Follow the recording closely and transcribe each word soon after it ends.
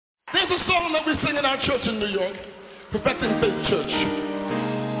There's a song that we sing in our church in New York, Perfecting Faith Church.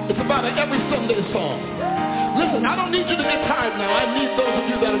 It's about an every Sunday song. Listen, I don't need you to get tired now. I need those of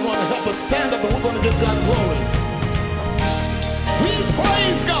you that want to help us stand up, and we're going to give God glory. We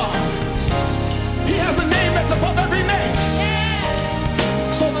praise God. He has a name that's above every name.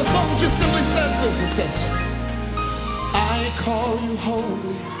 So the song just simply says this. It says, I call you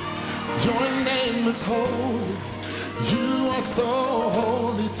holy. Your name is holy. You are so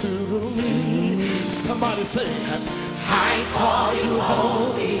holy to me. Somebody say, I call you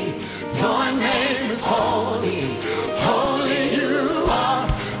holy. Your name is holy. Holy you are,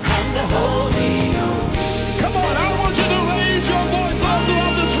 and the holy you be. Come on, I want you to raise your voice all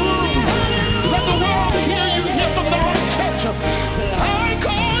throughout this room. Let the world hear you here from the right church. I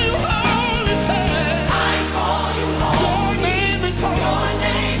call you holy. I call you holy. Your name is holy. Your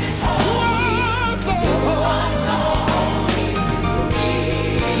name is holy. You are so holy.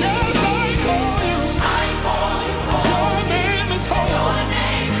 Yes, I call you. I call you holy. Your name is holy. Your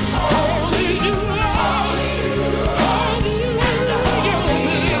name is holy. Holy you are.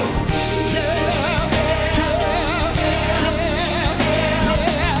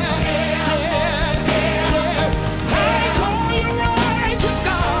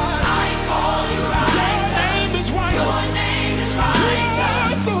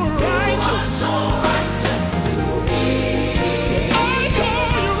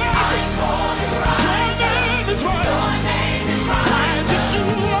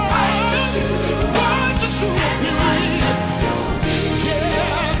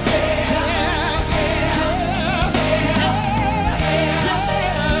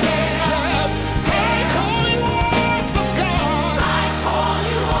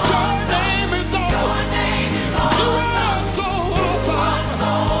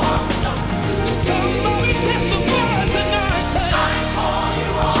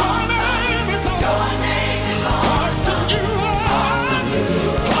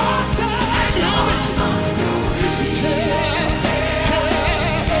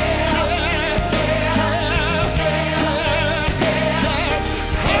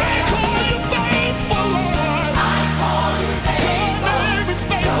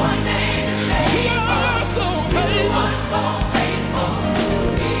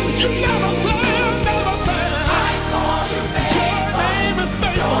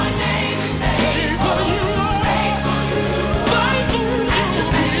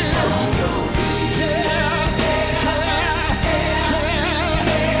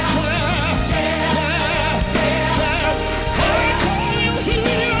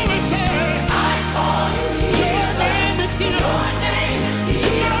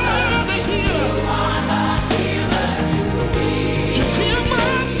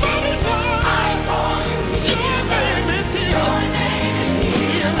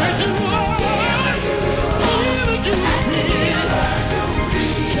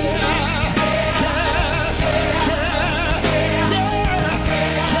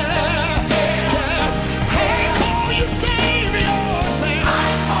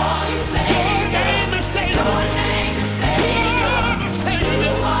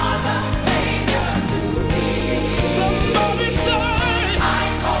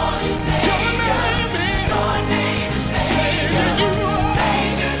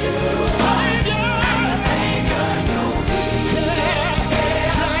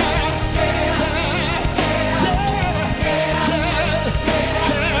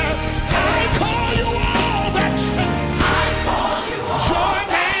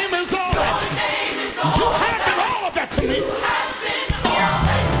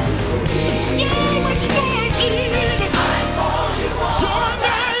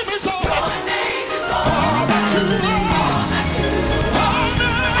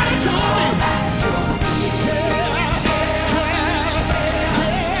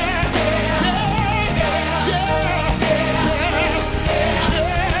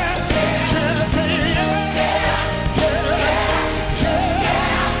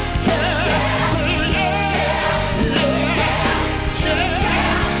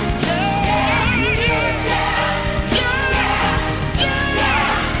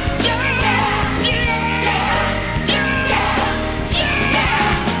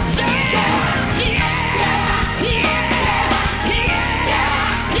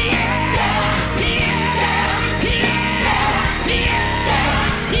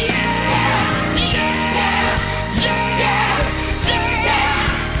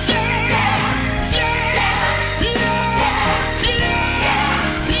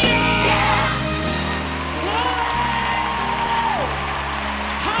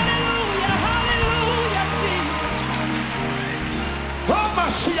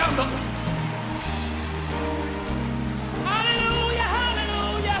 wonder. Hallelujah,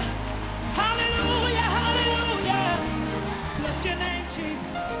 hallelujah, hallelujah, hallelujah. Bless your name,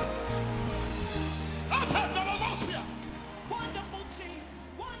 Jesus. Wonderful Jesus, wonderful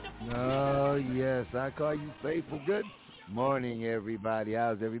Jesus. Oh, yes, I call you faithful. Good morning, everybody.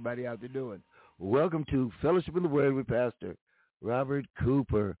 How's everybody out there doing? Welcome to Fellowship of the Word with Pastor Robert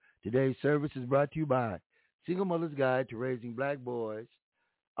Cooper. Today's service is brought to you by Single Mother's Guide to Raising Black Boys,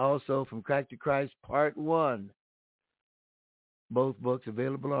 also from Crack to Christ, Part 1. Both books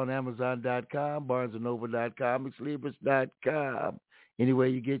available on Amazon.com, BarnesandNoble.com, Xlibris.com. Anywhere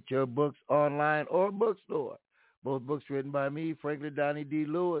you get your books, online or bookstore. Both books written by me, Franklin Donnie D.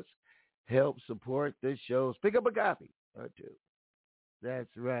 Lewis. Help support the shows. Pick up a copy or two. That's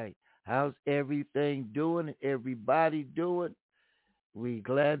right. How's everything doing? Everybody doing? We're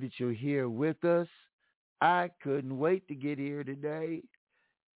glad that you're here with us. I couldn't wait to get here today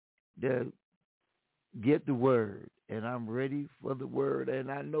to get the word. And I'm ready for the word,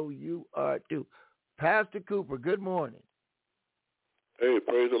 and I know you are too. Pastor Cooper, good morning. Hey,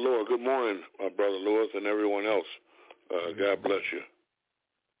 praise the Lord. Good morning, my brother Lewis and everyone else. God bless you.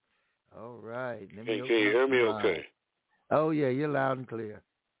 All right. Can you hear me okay? Oh, yeah, you're loud and clear.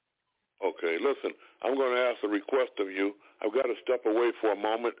 Okay, listen, I'm going to ask a request of you. I've got to step away for a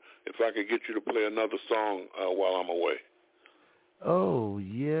moment. If I could get you to play another song while I'm away. Oh,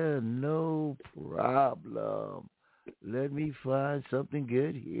 yeah, no problem. Let me find something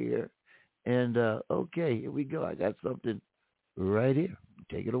good here. And, okay, here we go. I got something right here.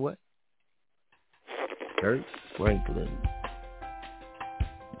 Take it away. Kirk Franklin.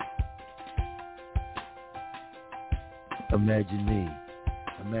 Imagine me.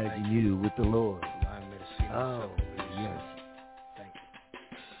 Imagine you with the Lord. Oh, yes. Thank you.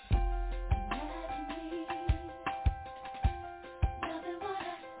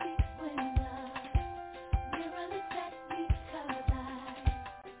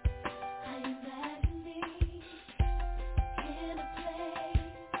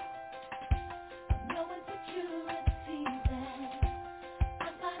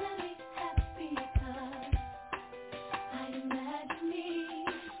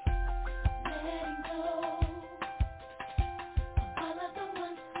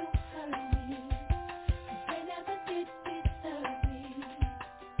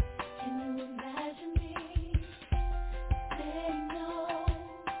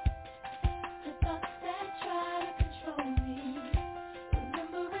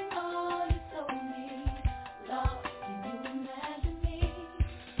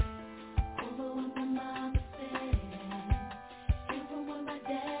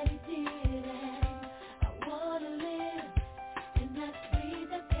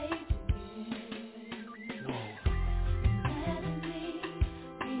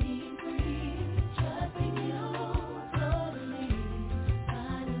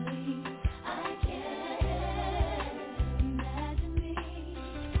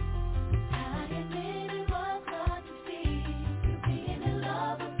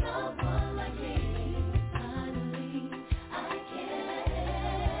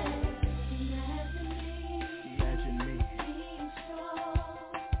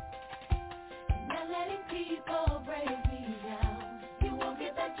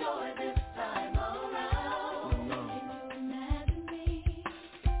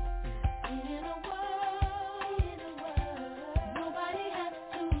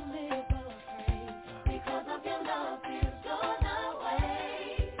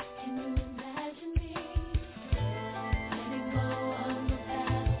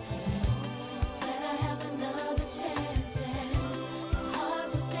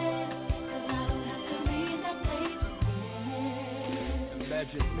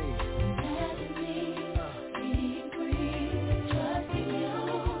 Imagine me. Being free, trusting you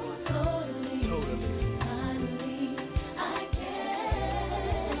totally. Finally, I can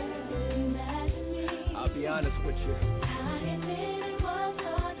imagine me. I'll be honest with you. I admit it was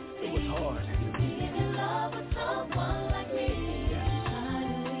hard to see. It was hard. Being in love with someone like me. Yes.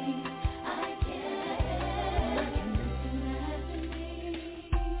 Finally, I can imagine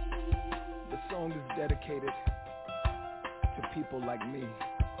me. The song is dedicated to people like me,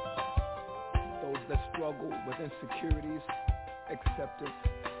 those that struggle with insecurities, acceptance,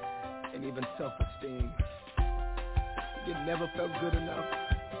 and even self-esteem. You never felt good enough.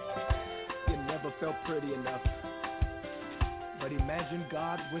 You never felt pretty enough. But imagine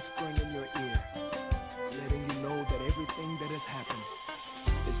God whispering in your ear, letting you know that everything that has happened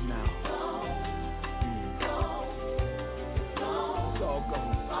is now. It's all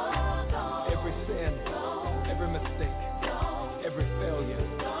gone. Every sin, every mistake, every failure,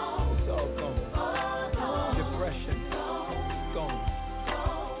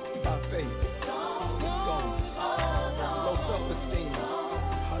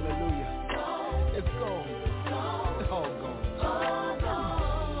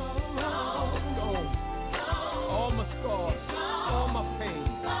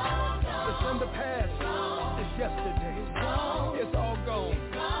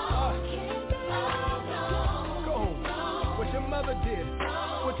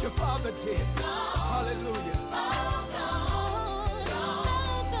 your Father did. Hallelujah.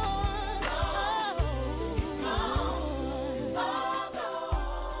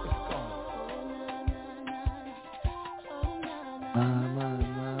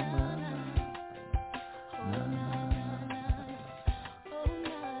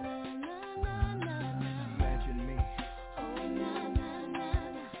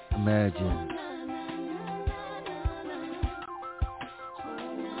 Imagine.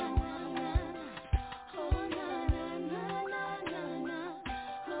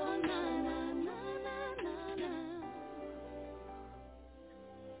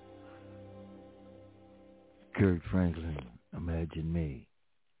 Kirk Franklin, Imagine Me.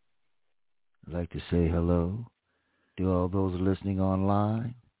 I'd like to say hello to all those listening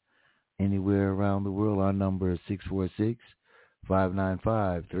online. Anywhere around the world, our number is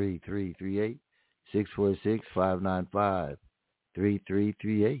 646-595-3338,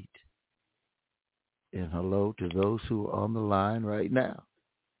 646-595-3338. And hello to those who are on the line right now.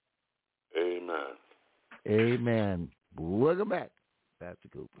 Amen. Amen. Welcome back, Pastor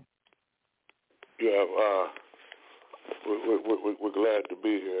Cooper. Yeah, we're glad to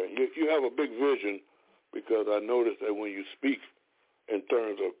be here. You have a big vision, because I noticed that when you speak in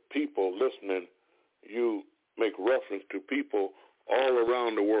terms of people listening, you make reference to people all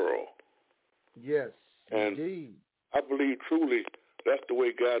around the world. Yes, and indeed. I believe truly that's the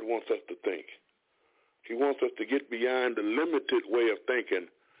way God wants us to think. He wants us to get beyond the limited way of thinking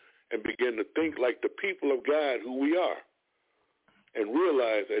and begin to think like the people of God who we are, and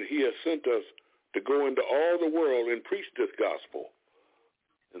realize that he has sent us to go into all the world and preach this gospel.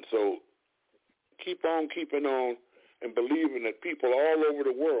 And so keep on keeping on and believing that people all over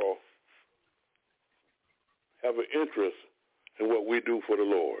the world have an interest in what we do for the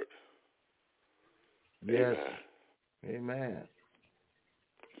Lord. Yes. Amen. Amen.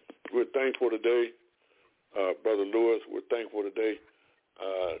 We're thankful today, Brother Lewis. We're thankful today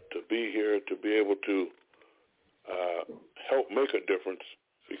to be here, to be able to help make a difference,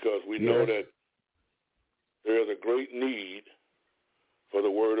 because we know that there is a great need for the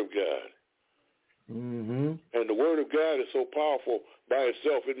Word of God. Mm-hmm. And the Word of God is so powerful by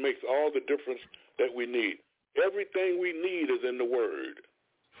itself, it makes all the difference that we need. Everything we need is in the Word.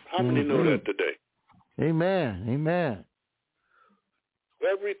 How many know that today? Amen. Amen.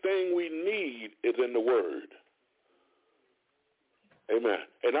 Everything we need is in the Word. Amen.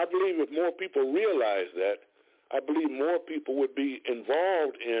 And I believe if more people realize that, I believe more people would be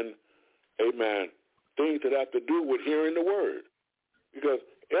involved in, amen, things that have to do with hearing the Word. Because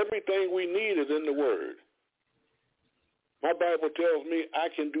everything we need is in the Word. My Bible tells me I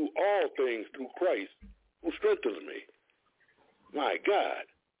can do all things through Christ who strengthens me. My God.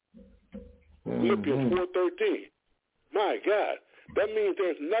 Philippians 4:13. My God. That means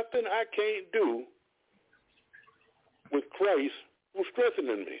there's nothing I can't do with Christ who's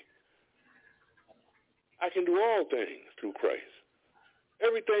strengthening me. I can do all things through Christ.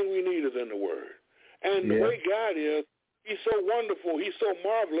 Everything we need is in the Word. And the way God is, he's so wonderful, he's so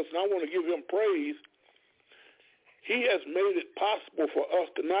marvelous, and I want to give him praise. He has made it possible for us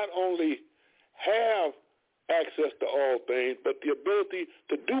to not only have access to all things, but the ability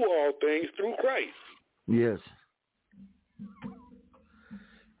to do all things through Christ. Yes.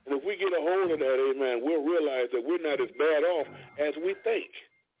 And if we get a hold of that, amen, we'll realize that we're not as bad off as we think.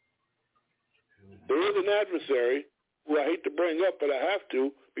 There is an adversary who I hate to bring up, but I have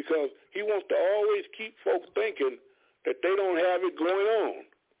to, because he wants to always keep folks thinking that they don't have it going on.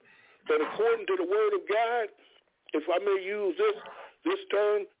 But according to the Word of God, if I may use this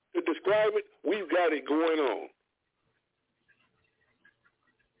term to describe it, we've got it going on.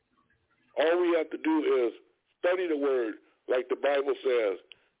 All we have to do is study the Word, like the Bible says,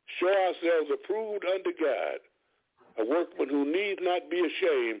 show ourselves approved unto God, a workman who needs not be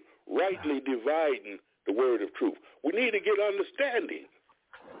ashamed, rightly dividing the word of truth. We need to get understanding.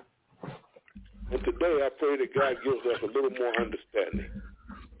 And today I pray that God gives us a little more understanding.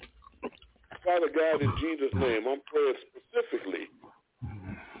 Father God, in Jesus' name, I'm praying specifically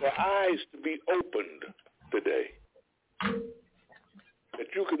for eyes to be opened today,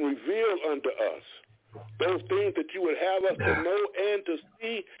 that you can reveal unto us those things that you would have us to know and to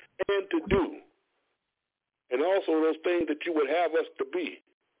see and to do, and also those things that you would have us to be,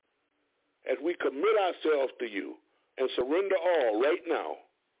 as we commit ourselves to you and surrender all right now,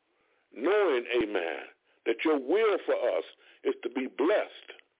 knowing, amen, that your will for us is to be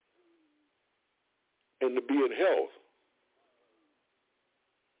blessed and to be in health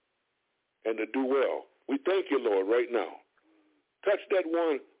and to do well. We thank you, Lord, right now. Touch that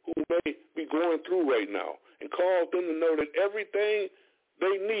one who may be going through right now and cause them to know that everything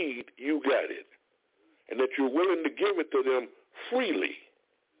they need, you got it. And that you're willing to give it to them freely,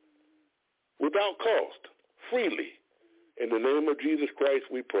 without cost, freely. In the name of Jesus Christ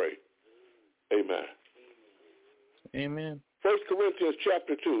we pray. Amen. Amen. 1 Corinthians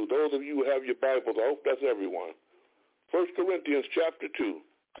chapter 2. Those of you who have your Bibles, I hope that's everyone. 1 Corinthians chapter 2.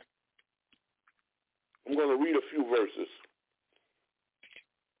 I'm going to read a few verses.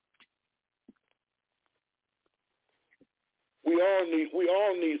 We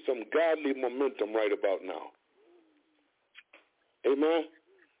all need some godly momentum right about now. Amen.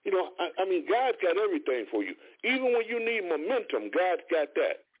 You know, I mean, God's got everything for you. Even when you need momentum, God's got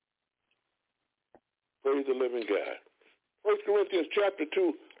that. Praise the living God. 1 Corinthians chapter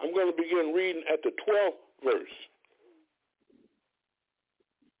 2, I'm going to begin reading at the 12th verse.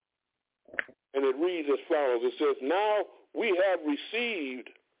 And it reads as follows. It says, now we have received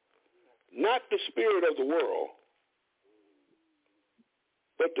not the spirit of the world,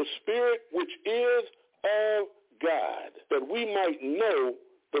 but the Spirit which is of God, that we might know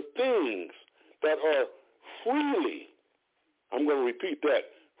the things that are freely, I'm going to repeat that,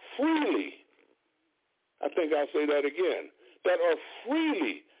 freely, I think I'll say that again, that are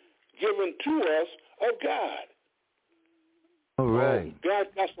freely given to us of God. All right. God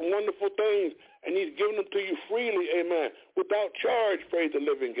got some wonderful things, and he's giving them to you freely, amen, without charge, praise the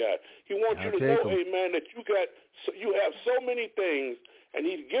living God. He wants you to know, amen, that you have so many things, and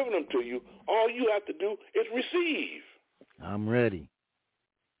he's giving them to you. All you have to do is receive. I'm ready.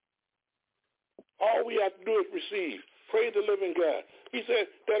 All we have to do is receive. Praise the living God. He said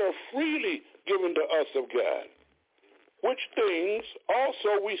that are freely given to us of God, which things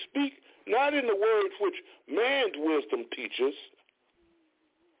also we speak not in the words which man's wisdom teaches,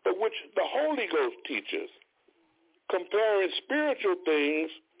 but which the Holy Ghost teaches, comparing spiritual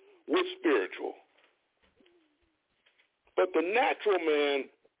things with spiritual. But the natural man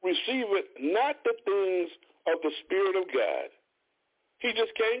receiveth not the things of the Spirit of God. He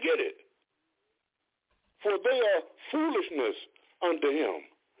just can't get it. For they are foolishness unto him.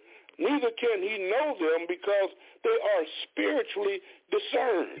 Neither can he know them because they are spiritually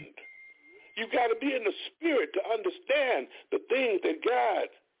discerned. You got to be in the Spirit to understand the things that God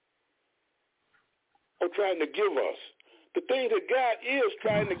are trying to give us. The things that God is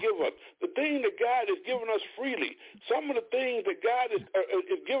trying to give us. The things that God is giving us freely. Some of the things that God is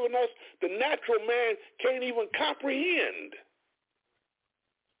giving us, the natural man can't even comprehend.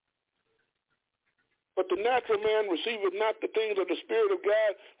 But the natural man receiveth not the things of the Spirit of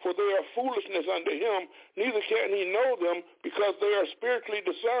God, for they are foolishness unto him. Neither can he know them, because they are spiritually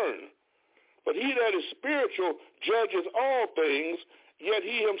discerned. But he that is spiritual judges all things, yet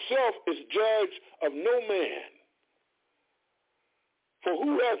he himself is judge of no man. For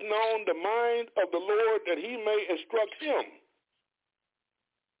who has known the mind of the Lord that he may instruct him?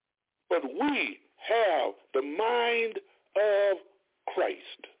 But we have the mind of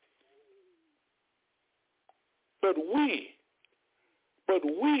Christ. But we,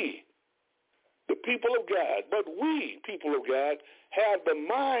 the people of God, have the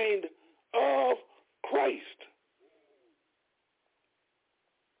mind of Christ.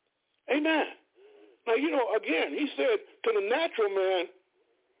 Amen. Now, you know, again, he said to the natural man,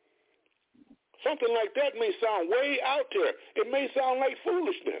 something like that may sound way out there. It may sound like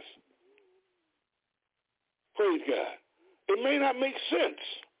foolishness. Praise God. It may not make sense.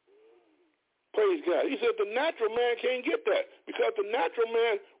 Praise God. He said the natural man can't get that because the natural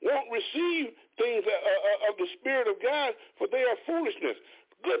man won't receive things of the Spirit of God, for they are foolishness.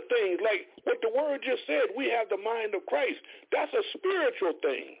 Good things like what the Word just said, we have the mind of Christ. That's a spiritual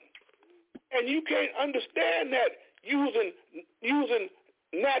thing. And you can't understand that using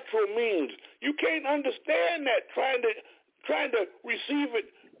natural means. You can't understand that trying to receive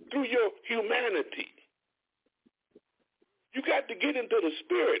it through your humanity. You got to get into the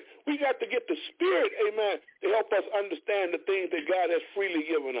Spirit. We got to get the Spirit, amen, to help us understand the things that God has freely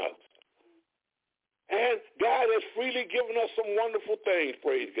given us. And God has freely given us some wonderful things,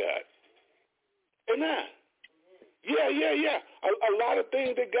 praise God. Amen. Yeah. A lot of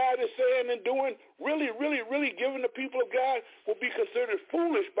things that God is saying and doing, really giving the people of God will be considered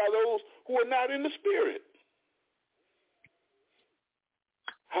foolish by those who are not in the Spirit.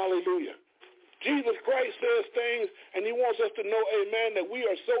 Hallelujah. Jesus Christ says things, and he wants us to know, amen, that we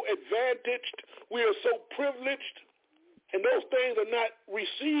are so advantaged, we are so privileged, and those things are not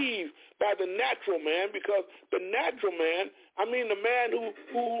received by the natural man, because the natural man, I mean the man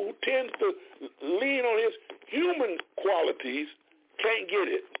who tends to lean on his human qualities, can't get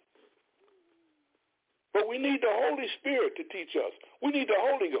it. But we need the Holy Spirit to teach us. We need the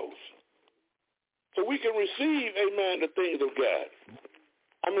Holy Ghost so we can receive, amen, the things of God.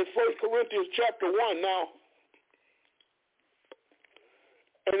 1 Corinthians chapter 1 now.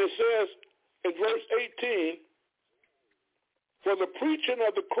 And it says in verse 18, for the preaching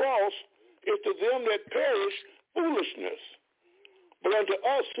of the cross is to them that perish foolishness, but unto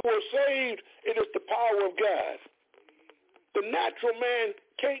us who are saved it is the power of God. The natural man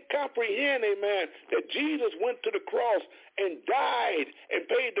can't comprehend, amen, that Jesus went to the cross and died and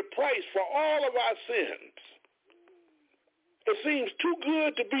paid the price for all of our sins. It seems too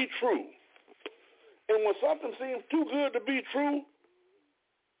good to be true. And when something seems too good to be true,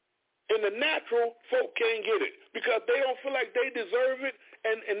 in the natural, folk can't get it because they don't feel like they deserve it,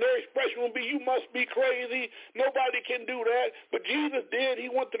 and their expression will be, you must be crazy. Nobody can do that. But Jesus did.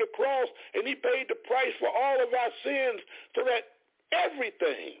 He went to the cross, and he paid the price for all of our sins so that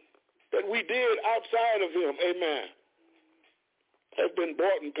everything that we did outside of him, amen, has been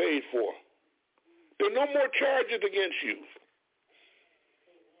bought and paid for. There are no more charges against you.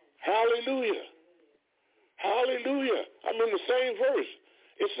 Hallelujah. Hallelujah. I'm in the same verse.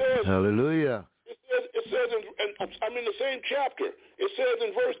 It says, hallelujah. It says I'm in the same chapter. It says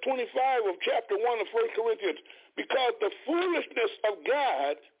in verse 25 of chapter 1 of 1 Corinthians, because the foolishness of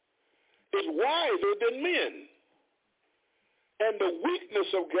God is wiser than men, and the weakness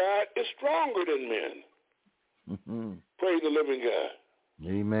of God is stronger than men. Mm-hmm. Praise the living God.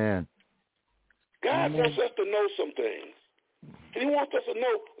 Amen. God wants us to know some things. And he wants us to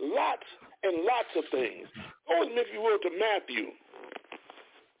know lots and lots of things. Go with me, if you will, to Matthew.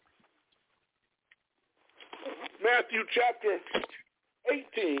 Matthew chapter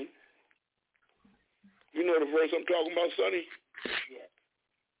 18. You know the verse I'm talking about, Sonny? Yes.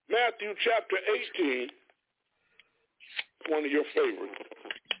 Matthew chapter 18. One of your favorites.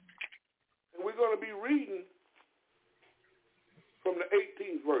 And we're going to be reading from the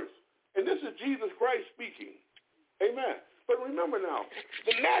 18th verse. And this is Jesus Christ speaking. Amen. But remember now,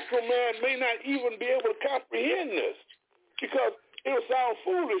 the natural man may not even be able to comprehend this because it'll sound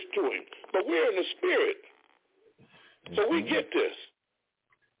foolish to him. But we're in the spirit. So we get this.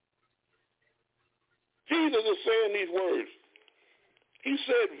 Jesus is saying these words. He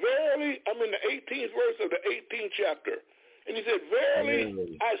said, verily, I'm in the 18th verse of the 18th chapter. And he said,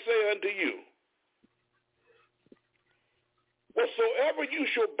 verily, I say unto you, whatsoever you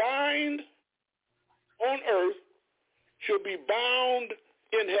shall bind on earth shall be bound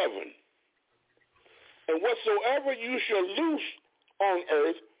in heaven. And whatsoever you shall loose on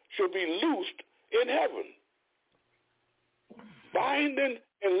earth shall be loosed in heaven. Binding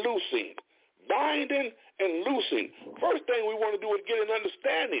and loosing. Binding and loosing. First thing we want to do is get an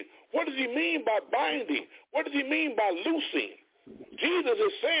understanding. What does he mean by binding? What does he mean by loosing? Jesus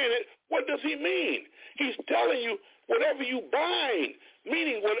is saying it. What does he mean? He's telling you whatever you bind,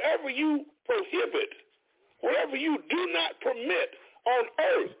 meaning whatever you prohibit, whatever you do not permit on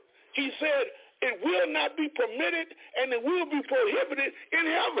earth, he said it will not be permitted and it will be prohibited in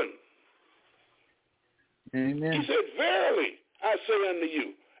heaven. Amen. He said, verily, I say unto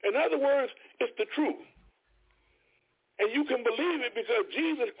you. In other words, it's the truth. And you can believe it because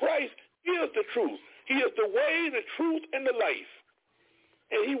Jesus Christ is the truth. He is the way, the truth, and the life.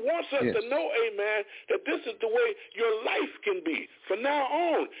 And he wants us to know, amen, that this is the way your life can be from now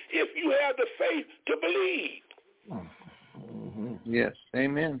on if you have the faith to believe. Mm-hmm. Yes,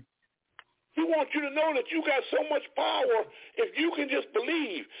 amen. He wants you to know that you got so much power if you can just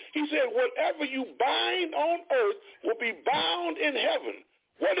believe. He said, whatever you bind on earth will be bound in heaven.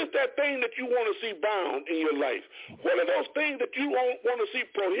 What is that thing that you want to see bound in your life? What are those things that you want to see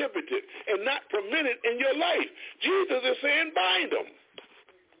prohibited and not permitted in your life? Jesus is saying bind them.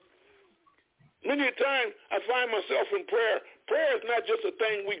 Many a time I find myself in prayer. Prayer is not just a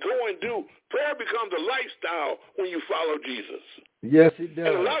thing we go and do. Prayer becomes a lifestyle when you follow Jesus. Yes, it does.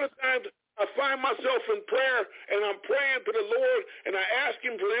 And a lot of times I find myself in prayer, and I'm praying to the Lord, and I ask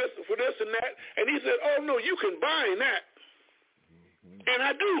him for this and that, and he said, oh, no, you can bind that. Mm-hmm. And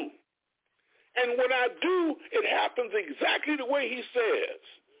I do. And when I do, it happens exactly the way he says.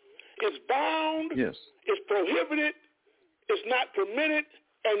 It's bound, it's prohibited, it's not permitted,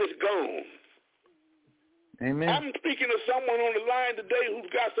 and it's gone. Amen. I'm speaking to someone on the line today who's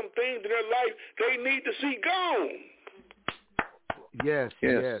got some things in their life they need to see gone. Yes.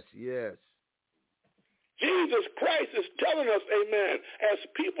 Jesus Christ is telling us, amen, as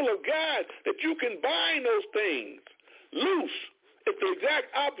people of God, that you can bind those things. Loose is the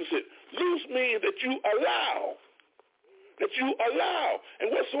exact opposite. Loose means that you allow. That you allow. And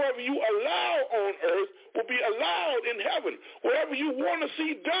whatsoever you allow on earth will be allowed in heaven. Whatever you want to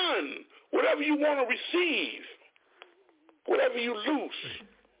see done, whatever you want to receive, whatever you loose,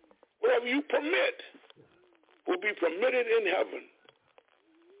 whatever you permit will be permitted in heaven.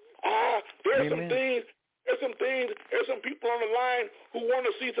 There's some things, there's some people on the line who want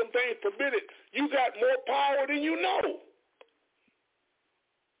to see some things forbidden. You got more power than you know.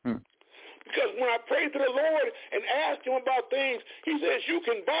 Because when I pray to the Lord and ask him about things, he says, you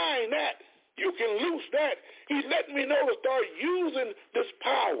can bind that. You can loose that. He's letting me know to start using this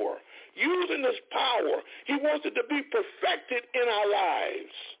power. Using this power. He wants it to be perfected in our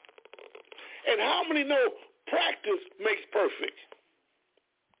lives. And how many know practice makes perfect?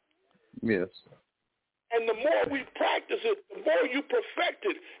 Yes. And the more we practice it, the more you perfect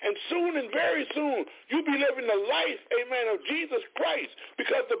it. And soon and very soon, you'll be living the life, amen, of Jesus Christ.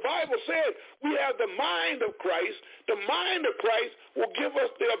 Because the Bible said we have the mind of Christ. The mind of Christ will give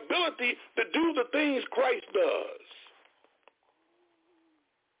us the ability to do the things Christ does.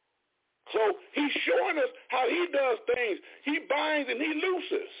 So he's showing us how he does things. He binds and he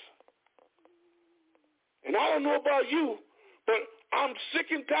looses. And I don't know about you, but I'm sick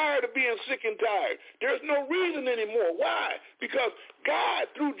and tired of being sick and tired. There's no reason anymore. Why? Because God,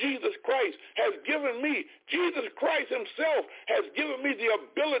 through Jesus Christ, has given me, Jesus Christ himself has given me the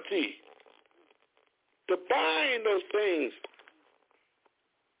ability to bind those things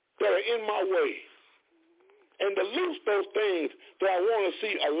that are in my way and to loose those things that I want to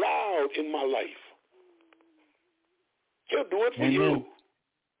see allowed in my life. He'll do it for you.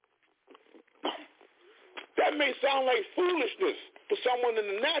 That may sound like foolishness to someone in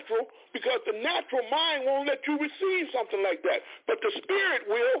the natural because the natural mind won't let you receive something like that. But the spirit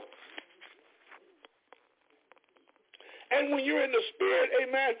will. And when you're in the spirit,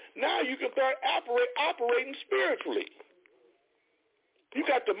 amen, now you can start operating spiritually. You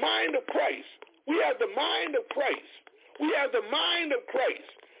got the mind of Christ. We have the mind of Christ. We have the mind of Christ.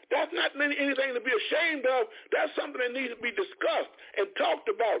 That's not anything to be ashamed of. That's something that needs to be discussed and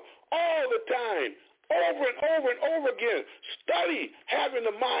talked about all the time. Over and over and over again. Study having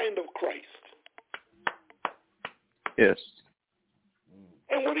the mind of Christ. Yes.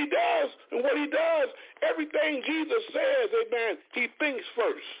 And what he does, everything Jesus says, amen, he thinks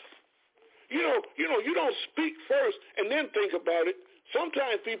first. You don't speak first and then think about it.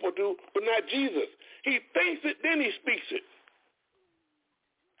 Sometimes people do, but not Jesus. He thinks it, then he speaks it.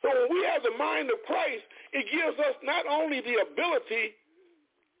 So when we have the mind of Christ, it gives us not only the ability,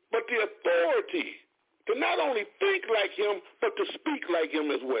 but the authority to not only think like him, but to speak like him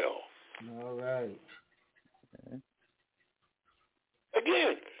as well. All right.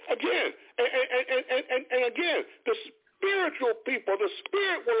 Again, and again, the spiritual people, the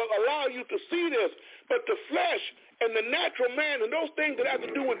spirit will allow you to see this, but the flesh and the natural man and those things that have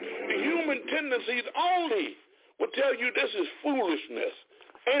to do with the human tendencies only will tell you this is foolishness.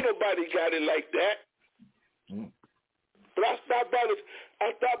 Ain't nobody got it like that. But I stopped by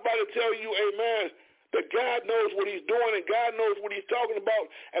to tell you, amen, that God knows what he's doing and God knows what he's talking about,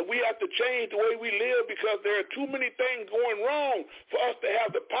 and we have to change the way we live because there are too many things going wrong for us to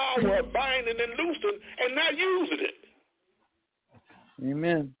have the power of binding and loosing and not using it.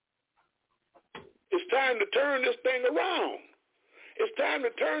 Amen. It's time to turn this thing around. It's time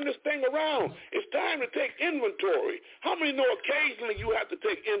to turn this thing around. It's time to take inventory. How many know occasionally you have to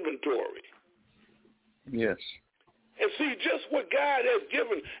take inventory? Yes. And see just what God has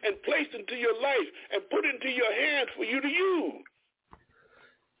given and placed into your life and put into your hands for you to use.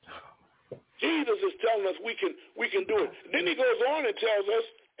 Jesus is telling us we can do it. Then he goes on and tells us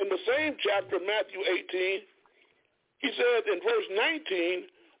in the same chapter, Matthew 18, he says in verse 19,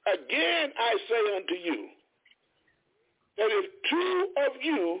 again I say unto you, that if two of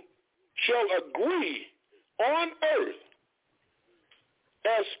you shall agree on earth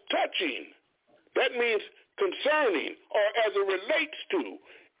as touching, that means concerning or as it relates to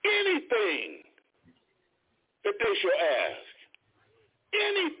anything that they shall ask.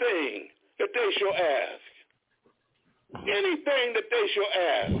 Anything that they shall ask. Anything that they shall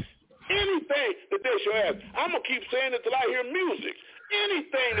ask. Anything that they shall ask. I'm going to keep saying it till I hear music.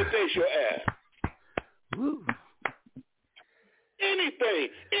 Anything that they shall ask. Woo.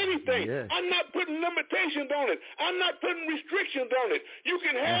 Anything. Yes. I'm not putting limitations on it. I'm not putting restrictions on it. You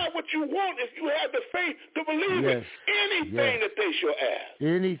can have what you want if you have the faith to believe it. Anything that they shall ask.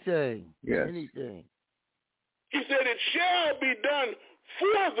 Anything. Yes. Anything. He said it shall be done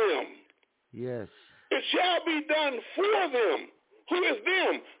for them. Yes. It shall be done for them. Who is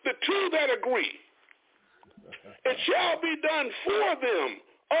them? The two that agree. It shall be done for them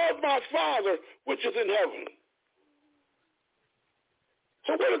of my Father which is in heaven.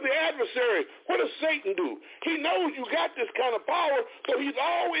 So what does the adversary, what does Satan do? He knows you got this kind of power, so he's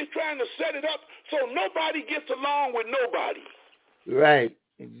always trying to set it up so nobody gets along with nobody. Right.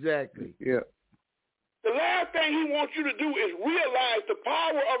 Exactly. Yeah. The last thing he wants you to do is realize the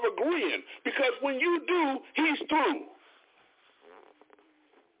power of agreeing, because when you do, he's through.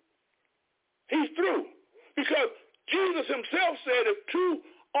 He's through. Because Jesus himself said if two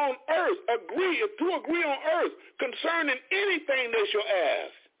agree on earth concerning anything they shall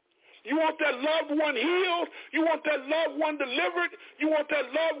ask. You want that loved one healed? You want that loved one delivered? You want that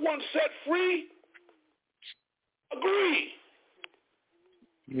loved one set free? Agree.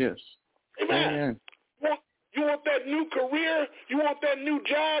 Yes. Amen. You want that new career? You want that new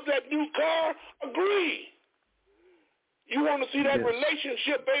job, that new car? Agree. You want to see that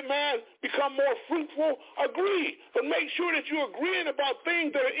relationship, amen, become more fruitful? Agree. But make sure that you're agreeing about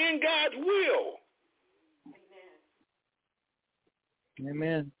things that are in God's will.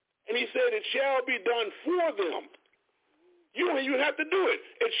 Amen. And he said, it shall be done for them. You don't even have to do it.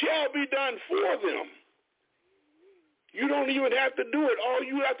 It shall be done for them. You don't even have to do it. All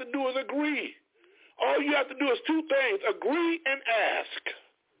you have to do is agree. All you have to do is two things, agree and ask.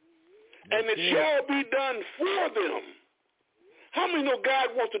 And it shall be done for them. How many know God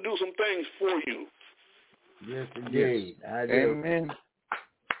wants to do some things for you? Yes, indeed. Yes. I do. Amen.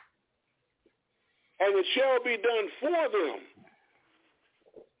 And it shall be done for them.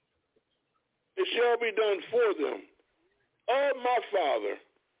 It shall be done for them of my Father,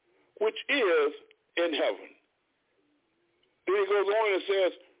 which is in heaven. Then he goes on and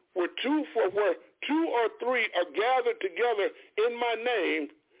says, where two or three are gathered together in my name,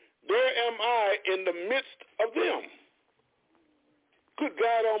 there am I in the midst of them. Good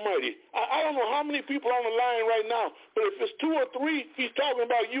God Almighty. I don't know how many people on the line right now, but if it's two or three, he's talking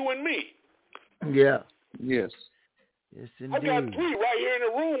about you and me. Yeah. Yes. Yes, indeed. I've got three right here in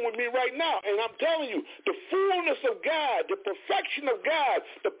the room with me right now, and I'm telling you, the fullness of God, the perfection of God,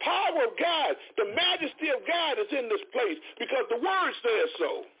 the power of God, the majesty of God is in this place because the Word says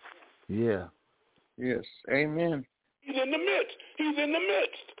so. Yeah. Yes. Amen. He's in the midst. He's in the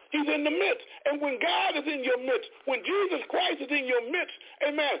midst. He's in the midst. And when God is in your midst, when Jesus Christ is in your midst,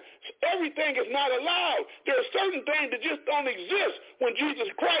 amen, everything is not allowed. There are certain things that just don't exist when Jesus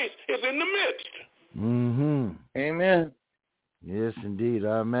Christ is in the midst. Mm-hmm. Amen. Yes, indeed.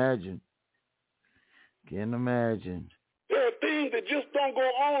 I imagine. Can imagine. There are things that just don't go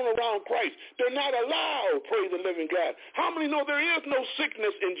on around Christ. They're not allowed, praise the living God. How many know there is no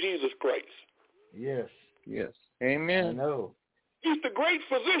sickness in Jesus Christ? Yes. Yes. Amen. I know. He's the great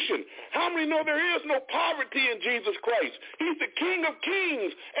physician. How many know there is no poverty in Jesus Christ? He's the King of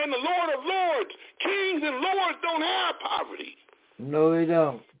kings and the Lord of lords. Kings and lords don't have poverty. No, they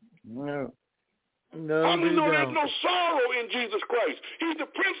don't. No. No, How many they know don't. there's no sorrow in Jesus Christ? He's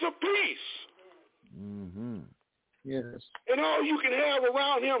the Prince of Peace. Mm-hmm. Yes. And all you can have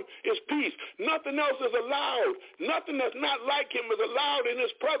around him is peace. Nothing else is allowed. Nothing that's not like him is allowed in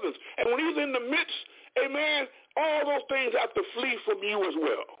his presence. And when he's in the midst, amen, all those things have to flee from you as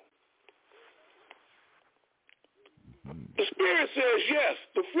well. The Spirit says yes.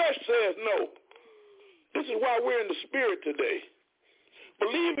 The flesh says no. This is why we're in the Spirit today.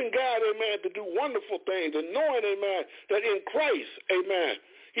 Believing God, amen, to do wonderful things and knowing, amen, that in Christ, amen,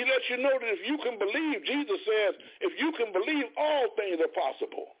 he lets you know that if you can believe, Jesus says, if you can believe, all things are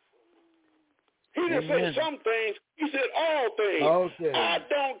possible. He didn't say some things. He said all things. All things. I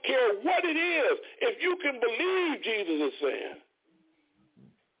don't care what it is. If you can believe, Jesus is saying,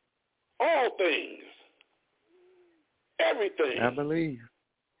 all things, everything I believe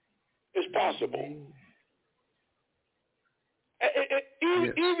is possible.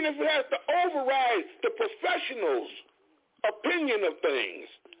 Yes. Even if it has to override the professional's opinion of things,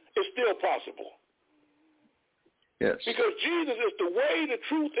 it's still possible. Yes. Because Jesus is the way, the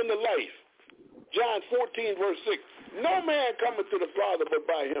truth, and the life. John 14, verse 6. No man cometh to the Father but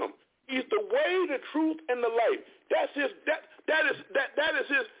by him. He's the way, the truth, and the life. That's his. That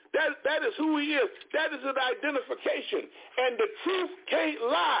is who he is. That is his identification. And the truth can't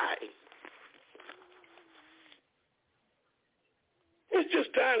lie. It's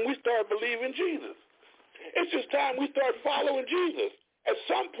just time we start believing Jesus. It's just time we start following Jesus. At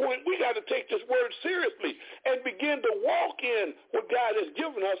some point, we got to take this word seriously and begin to walk in what God has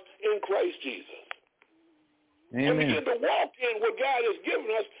given us in Christ Jesus. Amen. And begin to walk in what God has given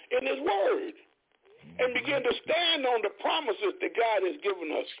us in his word. And begin to stand on the promises that God has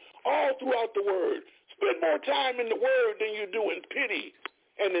given us all throughout the word. Spend more time in the word than you do in pity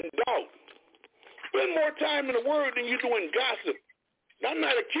and in doubt. Spend more time in the word than you do in gossip. I'm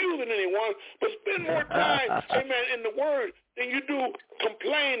not accusing anyone, but spend more time, amen, in the word than you do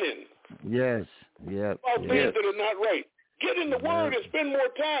complaining. Yes. Yep. About things that are not right. Get in the word and spend more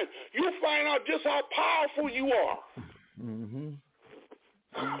time. You'll find out just how powerful you are. Mm-hmm.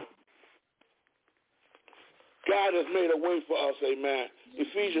 God has made a way for us, amen.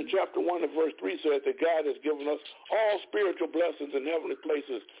 Ephesians chapter 1 and verse 3 says that God has given us all spiritual blessings in heavenly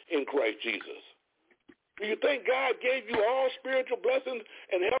places in Christ Jesus. Do you think God gave you all spiritual blessings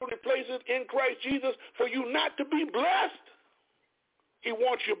and heavenly places in Christ Jesus for you not to be blessed? He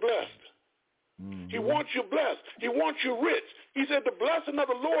wants you blessed. Mm-hmm. He wants you blessed. He wants you rich. He said the blessing of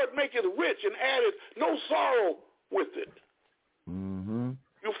the Lord maketh rich and added no sorrow with it. Mm-hmm.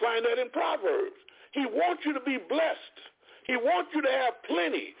 You find that in Proverbs. He wants you to be blessed. He wants you to have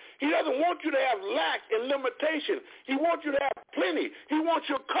plenty. He doesn't want you to have lack and limitation. He wants you to have plenty. He wants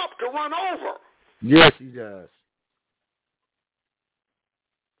your cup to run over. Yes, he does.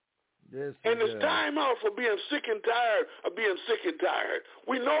 Yes, and it's time out for being sick and tired of being sick and tired.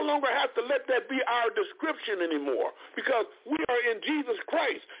 We no longer have to let that be our description anymore because we are in Jesus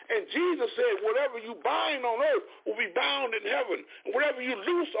Christ. And Jesus said, whatever you bind on earth will be bound in heaven. And whatever you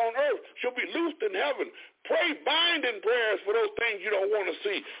loose on earth shall be loosed in heaven. Pray binding prayers for those things you don't want to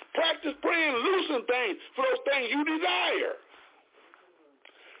see. Practice praying loosing things for those things you desire.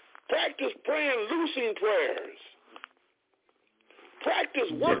 Practice praying loosing prayers. Practice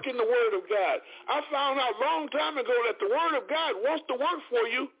working the Word of God. I found out a long time ago that the Word of God wants to work for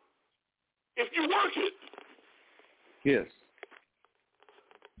you if you work it. Yes.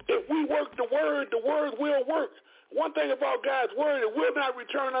 If we work the Word will work. One thing about God's Word, it will not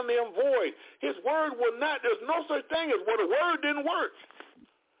return unto Him void. His Word will not, there's no such thing as, well, the Word didn't work.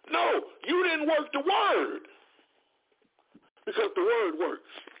 No, you didn't work the Word because the Word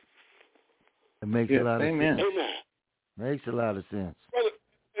works. It makes a lot of sense. Amen. Makes a lot of sense.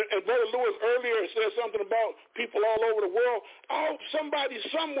 Brother Lewis earlier said something about people all over the world. Oh, somebody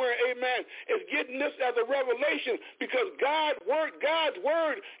somewhere, amen, is getting this as a revelation because God's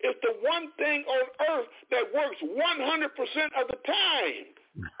word is the one thing on earth that works 100% of the time.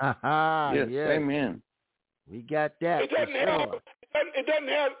 Yes, amen. We got that. It doesn't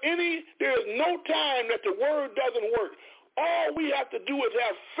have any, there is no time that the word doesn't work. All we have to do is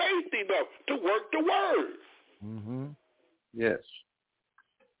have faith enough to work the word. Mm-hmm. Yes.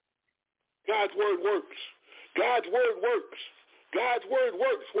 God's word works. God's word works. God's word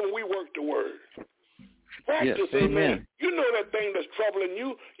works when we work the word. Practice, yes, amen. You know that thing that's troubling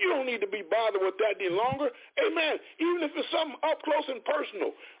you. You don't need to be bothered with that any longer. Amen. Even if it's something up close and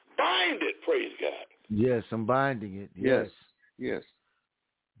personal, bind it, praise God. Yes, I'm binding it. Yes.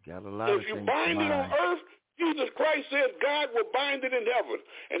 Got a lot of things. If you bind it on earth, Jesus Christ says God will bind it in heaven.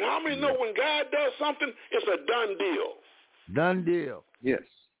 And how many know when God does something, it's a done deal? Done deal. Yes.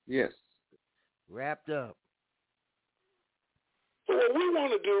 Wrapped up. So what we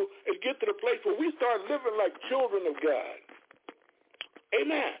want to do is get to the place where we start living like children of God.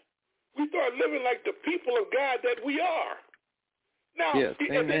 Amen. We start living like the people of God that we are. Now, the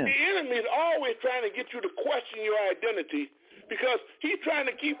enemy is always trying to get you to question your identity because he's trying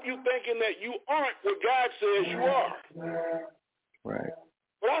to keep you thinking that you aren't what God says you are. Right.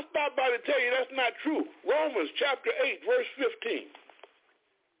 But I stopped by to tell you that's not true. Romans chapter 8, verse 15.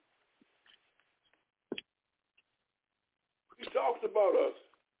 He talks about us,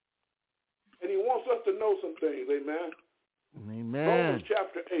 and he wants us to know some things, amen? Amen. Romans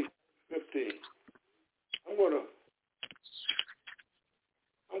chapter 8, 15. I'm going to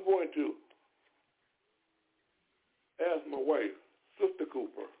ask my wife, Sister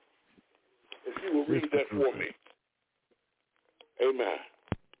Cooper, if she will read that for me. Amen.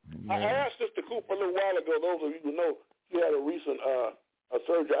 I asked Sister Cooper a little while ago, those of you who know, she had a recent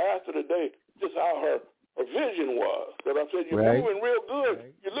surgery. I asked her today just how her vision was. Because I said, you're moving real good.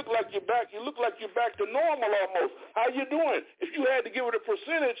 Right. You look like you're back to normal almost. How you doing? If you had to give it a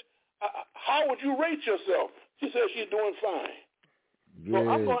percentage, how would you rate yourself? She said she's doing fine. Good, so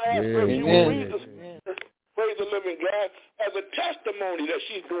I'm going to ask her if you will read the scripture, praise the living God, as a testimony that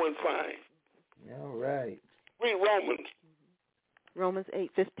she's doing fine. All right. Read Romans. Romans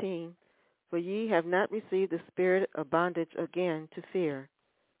 8:15. For ye have not received the spirit of bondage again to fear,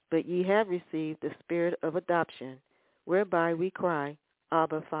 but ye have received the spirit of adoption, whereby we cry,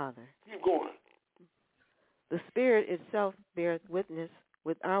 Abba, Father. Keep going. The Spirit itself beareth witness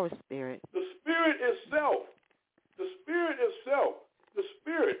with our spirit. The Spirit itself, the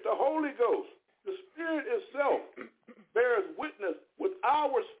Spirit, the Holy Ghost, the Spirit itself bears witness with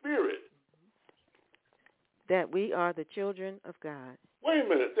our spirit that we are the children of God. Wait a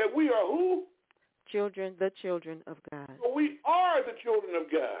minute, that we are who? The children of God. So we are the children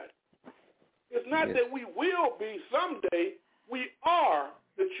of God. It's not that we will be someday. We are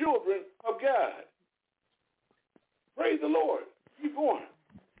the children of God. Praise the Lord. Keep going.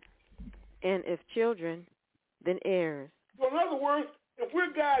 And if children, then heirs. So in other words, if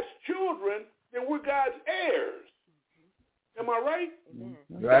we're God's children, then we're God's heirs. Am I right?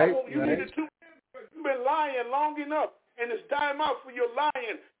 Right. You need to you've been lying long enough, and it's time out for your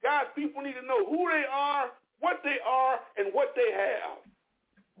lying. God's people need to know who they are, what they are, and what they have.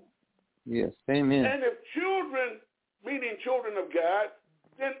 Yes. Amen. And if children, meaning children of God,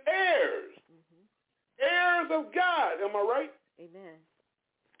 then heirs. Heirs of God. Am I right? Amen.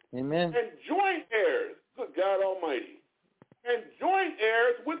 Amen. And joint heirs. Good God Almighty. And joint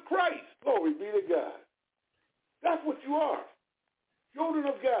heirs with Christ. Glory be to God. That's what you are. Children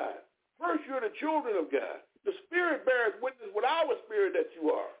of God. First, you're the children of God. The Spirit bears witness with our spirit that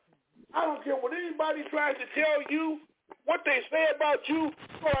you are. I don't care what anybody tries to tell you, what they say about you.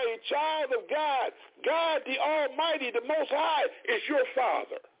 You are a child of God. God, the Almighty, the Most High, is your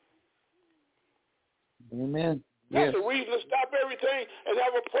Father. Amen. That's Yes. a reason to stop everything and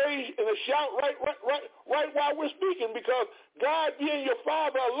have a praise and a shout right while we're speaking, because God being your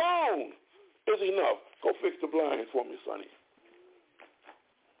Father alone is enough. Go fix the blinds for me, Sonny.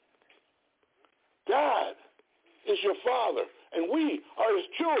 God is your Father, and we are his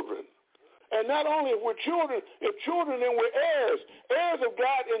children. And not only if we're children, then we're heirs, heirs of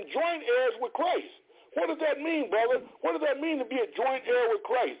God and joint heirs with Christ. What does that mean, brother? What does that mean to be a joint heir with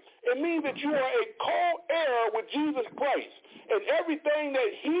Christ? It means that you are a co-heir with Jesus Christ. And everything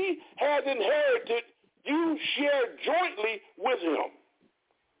that he has inherited, you share jointly with him.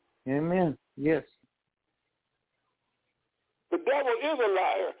 Amen. Yes. The devil is a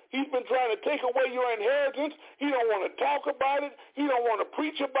liar. He's been trying to take away your inheritance. He don't want to talk about it. He don't want to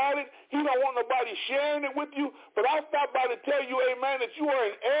preach about it. He don't want nobody sharing it with you. But I stopped by to tell you, amen, that you are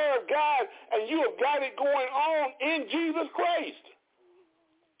an heir of God, and you have got it going on in Jesus Christ.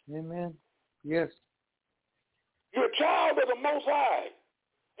 Amen. Yes. You're a child of the Most High,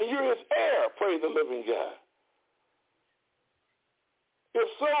 and you're his heir, praise the living God. If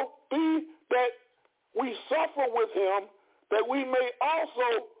so be that we suffer with him, that we may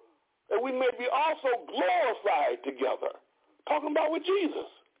be also glorified together. Talking about with Jesus.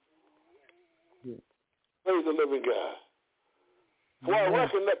 Yeah. Praise the living God. For I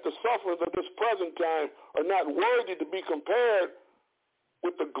reckon that the sufferings of this present time are not worthy to be compared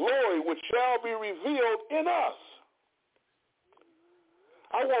with the glory which shall be revealed in us.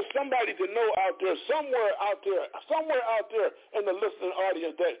 I want somebody to know out there, somewhere out there in the listening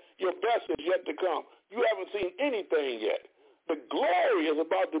audience, that your best is yet to come. You haven't seen anything yet. The glory is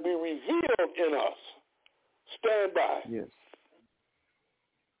about to be revealed in us. Stand by. Yes.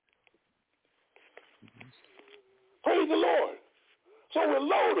 Praise the Lord. So we're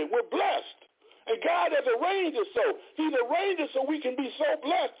loaded. We're blessed. And God has arranged it so. He's arranged it so we can be so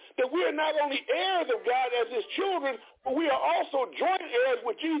blessed that we are not only heirs of God as his children, but we are also joint heirs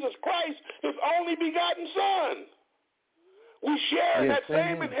with Jesus Christ, his only begotten Son. We share in that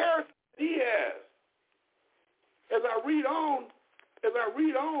same inheritance he has. As I read on,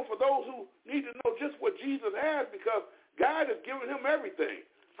 for those who need to know just what Jesus has, because God has given him everything.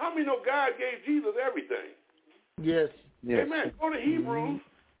 How many know God gave Jesus everything? Yes. Amen. Go to Hebrews.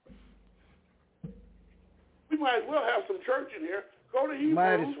 We might as well have some church in here. Go to Hebrews.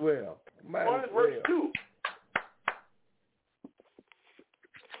 Might as well. Verse 2.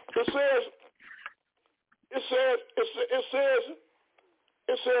 It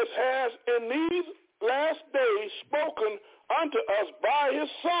says, has in these last days spoken unto us by his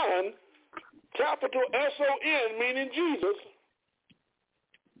Son, capital S-O-N, meaning Jesus,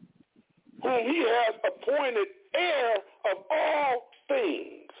 whom he has appointed heir of all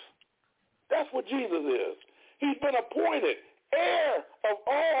things. That's what Jesus is. He's been appointed heir of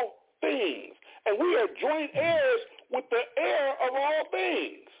all things. And we are joint heirs with the heir of all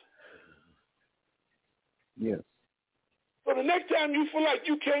things. Yes. So the next time you feel like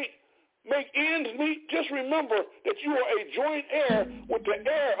you can't make ends meet, just remember that you are a joint heir with the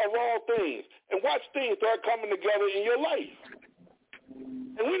heir of all things. And watch things start coming together in your life.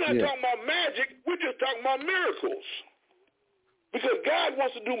 And we're not talking about magic. We're just talking about miracles. Because God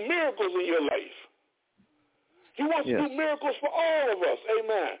wants to do miracles in your life. He wants to do miracles for all of us.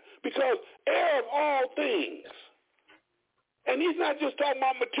 Amen. Because heir of all things. And he's not just talking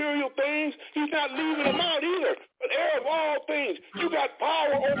about material things. He's not leaving them out either. But heir of all things. You got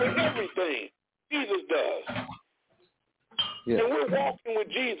power over everything. Jesus does. Yes. And we're walking with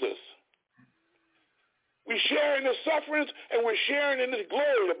Jesus. We're sharing his sufferings and we're sharing in his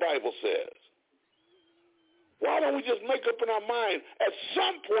glory, the Bible says. Why don't we just make up in our mind, at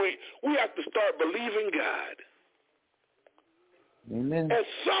some point, we have to start believing God. Amen. At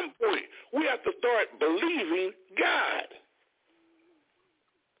some point, we have to start believing God.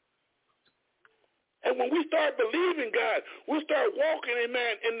 And when we start believing God, we'll start walking,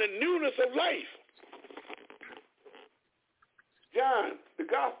 amen, in the newness of life. John, the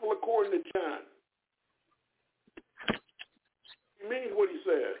gospel according to John. He means what he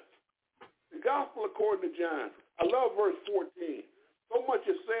says. The gospel according to John. I love verse 14. So much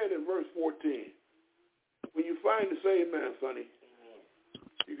is said in verse 14. When you find it, say amen, sonny.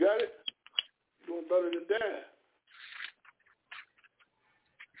 You got it? You're doing better than Dad.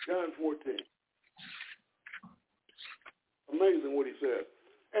 John 14. Amazing what he says.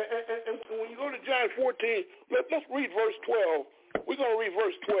 And when you go to John 14, let's read verse 12. We're going to read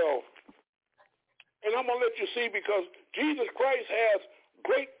verse 12. And I'm going to let you see, because Jesus Christ has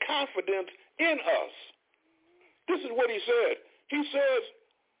great confidence in us. This is what he said. He says,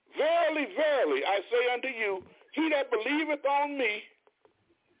 verily, verily, I say unto you, he that believeth on me,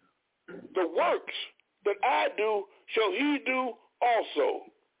 the works that I do shall he do also.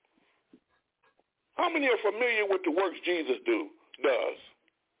 How many are familiar with the works Jesus does?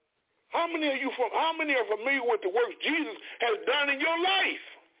 How many are familiar with the works Jesus has done in your life?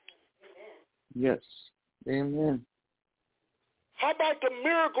 Yes. Amen. How about the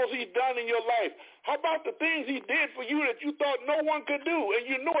miracles he's done in your life? How about the things he did for you that you thought no one could do, and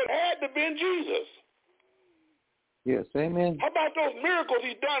you knew it had to be Jesus? Yes. Amen. How about those miracles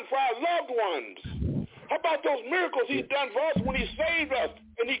he's done for our loved ones? How about those miracles he's done for us when he saved us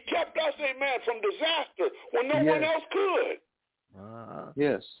and he kept us, amen, from disaster when no one else could?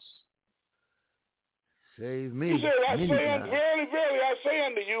 Yes. Save me. He said, verily, verily, I say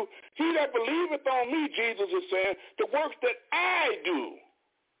unto you, he that believeth on me, Jesus is saying, the works that I do,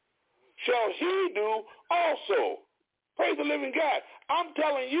 shall he do also. Praise the living God. I'm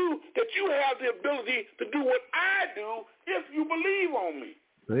telling you that you have the ability to do what I do if you believe on me.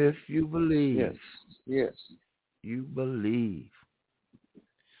 If you believe. Yes. Yes. You believe.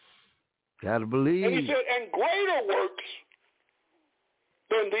 Gotta believe. And he said, and greater works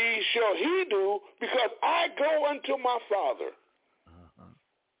than these shall he do, because I go unto my Father.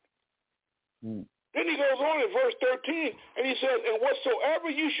 Then he goes on in verse 13, and he says, and whatsoever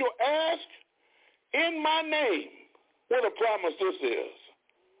you shall ask in my name, what a promise this is.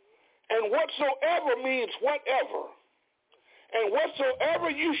 And whatsoever means whatever. And whatsoever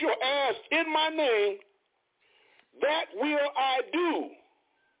you shall ask in my name, that will I do.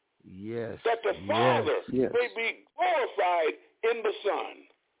 Yes. That the Father may be glorified in the Son.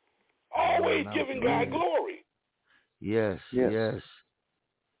 Always giving God glory. Yes.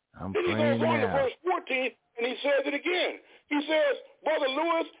 I'm then he praying goes on to now. verse 14, and he says it again. He says, Brother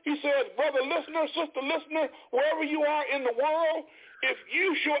Lewis, he says, brother listener, sister listener, wherever you are in the world, if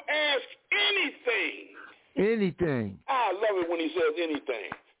you shall ask anything. I love it when he says anything.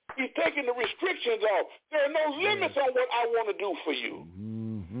 He's taking the restrictions off. There are no limits on what I want to do for you.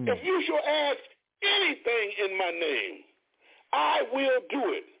 Mm-hmm. If you shall ask anything in my name, I will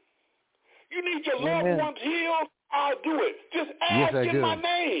do it. You need your loved ones healed, I'll do it. Just ask in my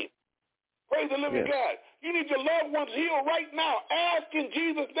name. Praise the living God. You need your loved ones healed right now. Ask in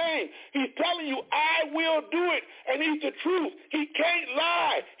Jesus' name. He's telling you, I will do it. And he's the truth. He can't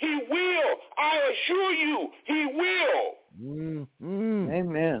lie. He will. I assure you, he will. Mm-hmm.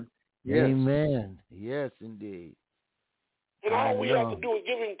 Amen. Yes. Amen. Yes, indeed. And all we have to do is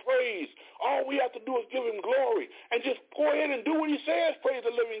give him praise. All we have to do is give him glory. And just go ahead and do what he says, praise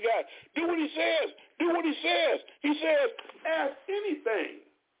the living God. Do what he says. Do what he says. He says, ask anything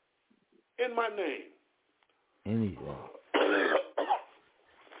in my name. Anything.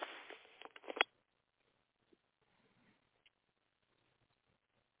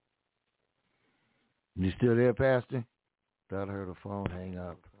 You still there, Pastor? Thought I heard a phone hang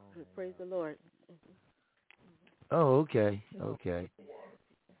up. Praise the Lord. Oh, okay.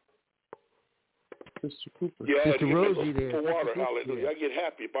 Mr. Cooper. Yeah, Sister Rosie there. For water, hallelujah. I get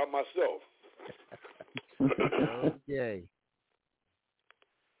happy by myself. Okay.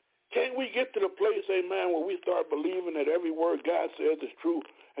 Can't we get to the place, amen, where we start believing that every word God says is true,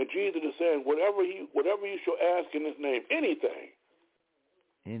 and Jesus is saying, whatever you shall ask in his name, anything.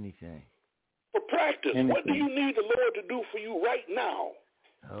 For practice, what do you need the Lord to do for you right now?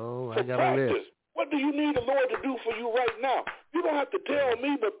 Oh, I got a list. What do you need the Lord to do for you right now? You don't have to tell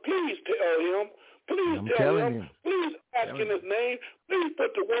me, but please tell him. Please tell him. Please ask in his name. Please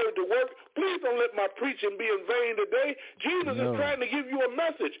put the word to work. Please don't let my preaching be in vain today. Jesus is trying to give you a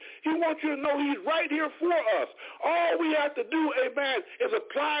message. He wants you to know he's right here for us. All we have to do, amen, is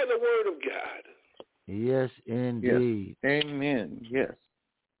apply the word of God. Yes, indeed. Yes. Amen. Yes.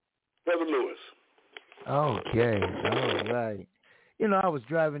 Brother Lewis. Okay. All right. You know, I was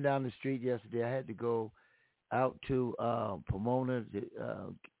driving down the street yesterday. I had to go out to Pomona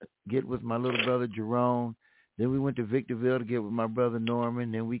to get with my little brother Jerome. Then we went to Victorville to get with my brother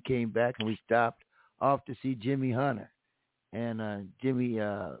Norman. Then we came back and we stopped off to see Jimmy Hunter. And Jimmy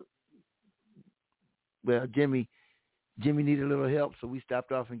needed a little help, so we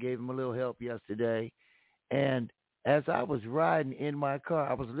stopped off and gave him a little help yesterday. And as I was riding in my car,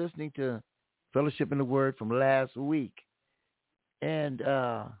 I was listening to Fellowship in the Word from last week. And,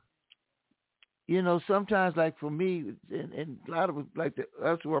 sometimes like for me, and a lot of like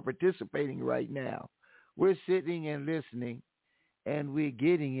us who are participating right now, we're sitting and listening and we're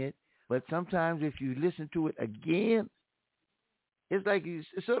getting it. But sometimes if you listen to it again, it's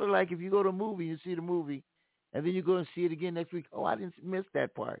sort of like if you go to a movie, you see the movie, and then you go and see it again next week. Oh, I didn't miss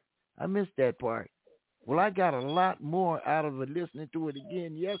that part. I missed that part. Well, I got a lot more out of it listening to it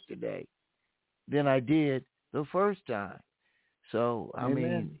again yesterday than I did the first time. So, I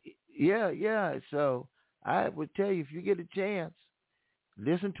mean, yeah. So I would tell you, if you get a chance,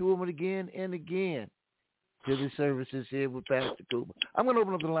 listen to them again and again to the services here with Pastor Cooper. I'm going to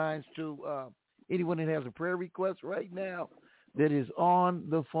open up the lines to anyone that has a prayer request right now that is on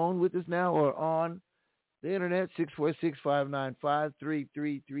the phone with us now or on the internet,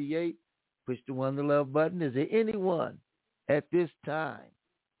 646-595-3338. Push the one to love button. Is there anyone at this time?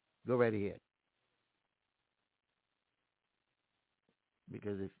 Go right ahead.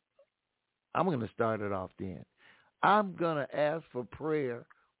 Because if I'm going to start it off then. I'm going to ask for prayer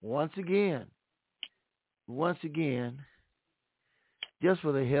once again, just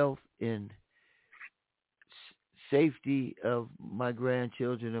for the health and safety of my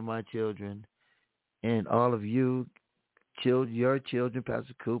grandchildren and my children and all of you, your children,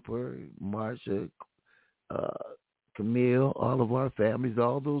 Pastor Cooper, Marsha, Camille, all of our families,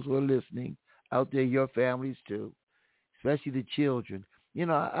 all those who are listening out there, your families too, especially the children.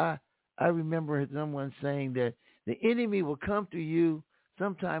 I remember someone saying that the enemy will come to you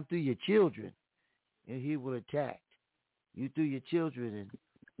sometime through your children, and he will attack you through your children.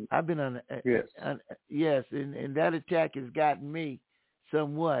 And I've been on yes, and that attack has gotten me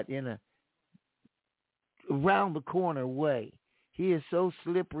somewhat in a around the corner way. He is so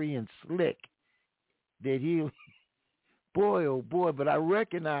slippery and slick that boy, oh boy, but I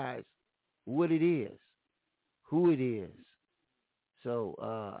recognize what it is, who it is. So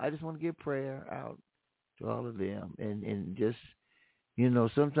I just want to give prayer out to all of them. And just,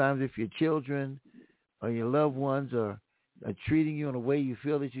 sometimes if your children or your loved ones are treating you in a way you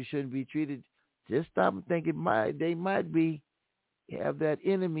feel that you shouldn't be treated, just stop and think they might have that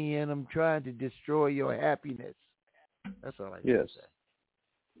enemy in them trying to destroy your happiness. That's all I have to say.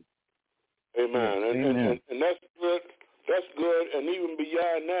 Amen. Amen. And that's good. That's good. And even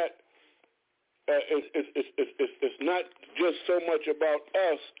beyond that, it's not just so much about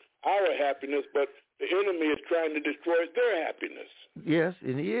us, our happiness, but the enemy is trying to destroy their happiness. Yes,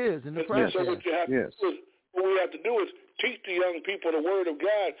 and he is in the process. So what we have to do is teach the young people the word of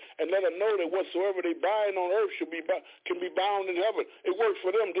God and let them know that whatsoever they bind on earth can be bound in heaven. It works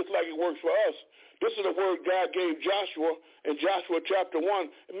for them just like it works for us. This is the word God gave Joshua in Joshua chapter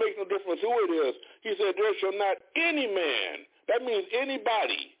 1. It makes no difference who it is. He said, there shall not any man, that means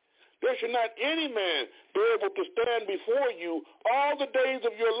anybody, there shall not any man be able to stand before you all the days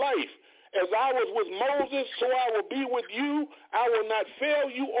of your life. As I was with Moses, so I will be with you. I will not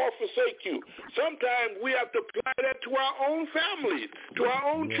fail you or forsake you. Sometimes we have to apply that to our own families, to our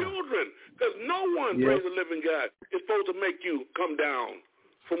own children, because no one, praise the living God, is supposed to make you come down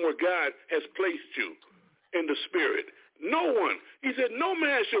from where God has placed you in the spirit. No one. He said, no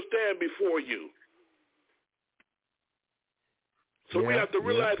man shall stand before you. So we have to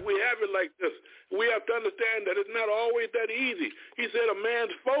realize we have it like this. We have to understand that it's not always that easy. He said a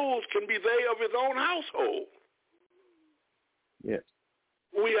man's foes can be they of his own household. Yes.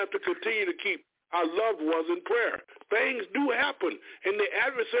 We have to continue to keep our loved ones in prayer. Things do happen, and the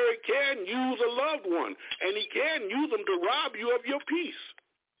adversary can use a loved one, and he can use them to rob you of your peace.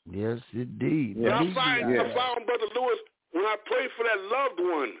 Yes, indeed. Yes. I found, Brother Lewis, when I pray for that loved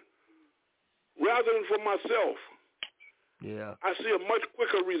one, rather than for myself, I see a much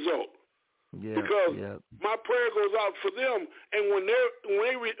quicker result. Because my prayer goes out for them, and when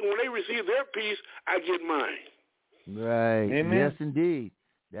they receive their peace, I get mine. Right. Amen. Yes, indeed.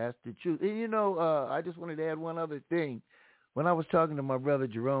 That's the truth. And I just wanted to add one other thing. When I was talking to my brother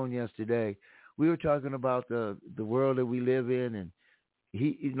Jerome yesterday, we were talking about the world that we live in, and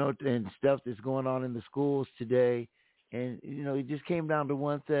he, and stuff that's going on in the schools today. And it just came down to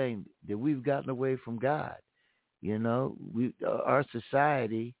one thing, that we've gotten away from God. Our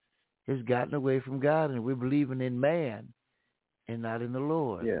society has gotten away from God, and we're believing in man and not in the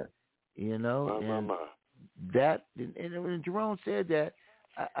Lord. Yeah. that, and when Jerome said that,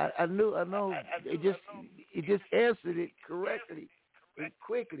 I know it just answered it correctly and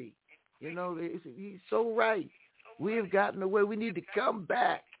quickly. You know, he's so right. We have gotten away. We need to come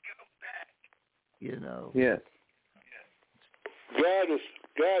back. You know. Yes.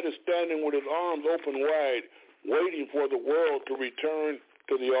 God is standing with his arms open wide, waiting for the world to return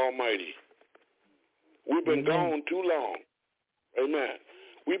to the Almighty. We've been gone too long. Amen.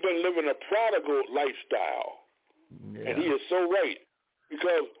 We've been living a prodigal lifestyle. Yeah. And he is so right.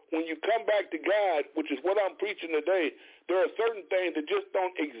 Because when you come back to God, which is what I'm preaching today, there are certain things that just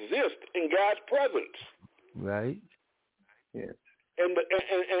don't exist in God's presence. Right. Yes. And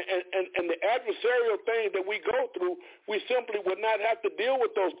the adversarial things that we go through, we simply would not have to deal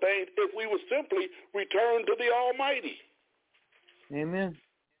with those things if we would simply return to the Almighty. Amen.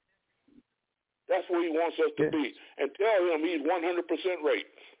 That's where he wants us to be. And tell him he's 100% right.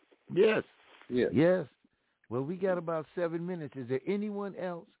 Yes. Yes. Yes. Well, we got about 7 minutes. Is there anyone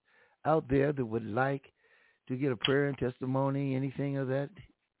else out there that would like to get a prayer and testimony, anything of that?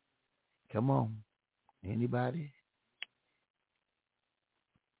 Come on. Anybody?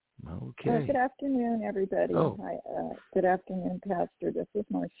 Okay. Good afternoon, everybody. Oh. Hi, good afternoon, Pastor. This is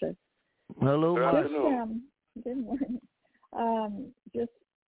Marcia. Hello, Marcia. Good morning. Just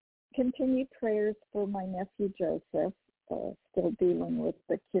continued prayers for my nephew Joseph, still dealing with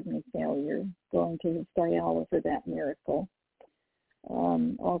the kidney failure, going to his dialysis, that miracle.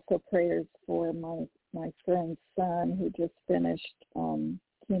 Also prayers for my friend's son who just finished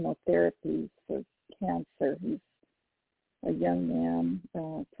chemotherapy for cancer. He's a young man,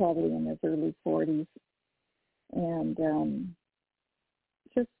 probably in his early 40s. And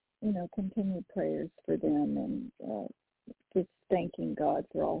just, continued prayers for them and just thanking God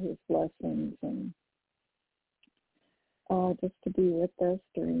for all his blessings and just to be with us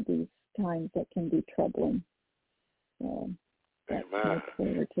during these times that can be troubling. That's my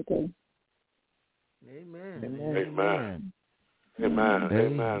prayer today. Amen. Amen. Amen. Amen.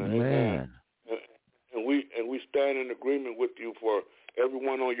 Amen. And we stand in agreement with you for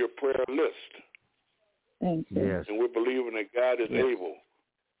everyone on your prayer list. Thank you. Yes. And we're believing that God is able.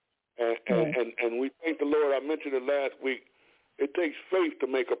 And we thank the Lord. I mentioned it last week. It takes faith to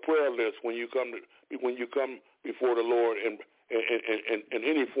make a prayer list when you come before the Lord in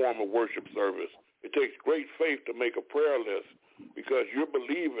any form of worship service. It takes great faith to make a prayer list because you're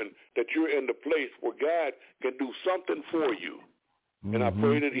believing that you're in the place where God can do something for you. And I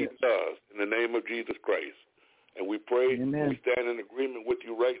pray that he does in the name of Jesus Christ. And we pray, we stand in agreement with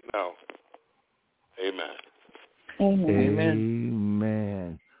you right now. Amen. Amen.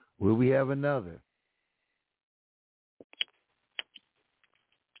 Amen. Will we have another?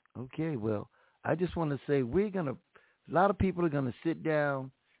 Okay, well, I just want to say a lot of people are going to sit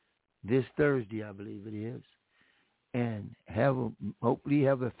down this Thursday, I believe it is, and hopefully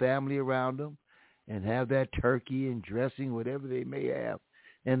have a family around them and have that turkey and dressing, whatever they may have.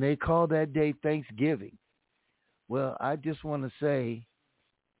 And they call that day Thanksgiving. Well, I just want to say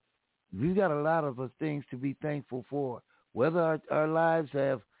we've got a lot of things to be thankful for, whether our lives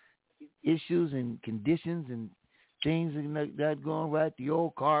have issues and conditions and things like that going right. The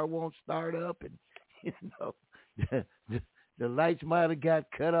old car won't start up and, the lights might have got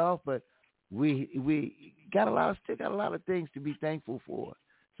cut off, but we still got a lot of things to be thankful for.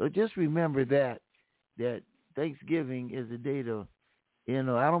 So just remember that Thanksgiving is a day to, I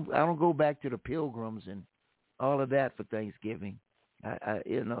don't go back to the Pilgrims and all of that for Thanksgiving.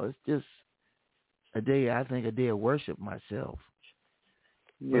 It's just a day, I think, a day of worship myself.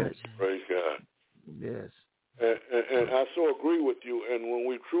 Yes. Praise God. Yes. And I so agree with you. And when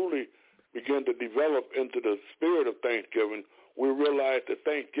we truly begin to develop into the spirit of Thanksgiving, we realize that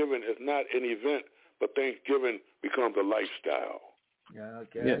Thanksgiving is not an event, but Thanksgiving becomes a lifestyle.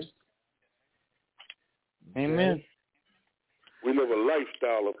 Okay. Yes. Amen. We live a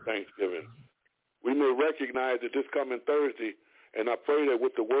lifestyle of Thanksgiving. We may recognize that this coming Thursday, and I pray that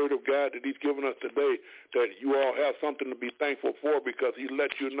with the word of God that he's given us today, that you all have something to be thankful for because he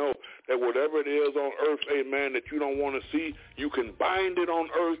let you know that whatever it is on earth, amen, that you don't want to see, you can bind it on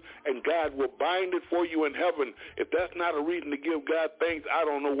earth, and God will bind it for you in heaven. If that's not a reason to give God thanks, I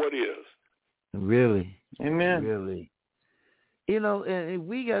don't know what is. Really. Amen. Really. And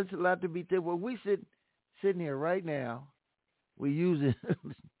we got a lot to be thankful. We sitting here right now, we're using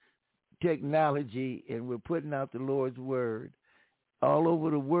technology, and we're putting out the Lord's word all over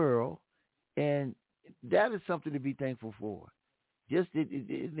the world, and that is something to be thankful for.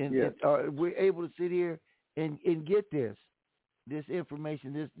 We're able to sit here and get this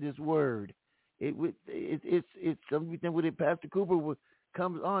information, this word, It's something with it. Pastor Cooper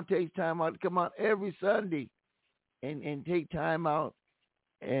comes on, takes time out to come out every Sunday, and take time out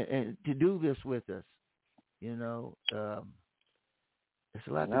and to do this with us. You know, it's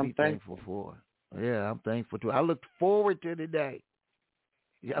a lot to be thankful for. Yeah, I'm thankful too. I look forward to the day.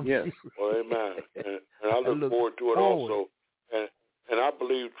 Yes. Well, amen. And I look forward to it also. And I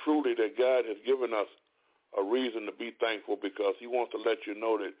believe truly that God has given us a reason to be thankful because he wants to let you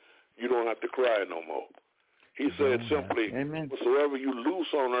know that you don't have to cry no more. He said simply, whatsoever you loose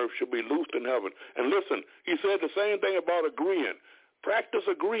on earth shall be loosed in heaven. And listen, he said the same thing about agreeing. Practice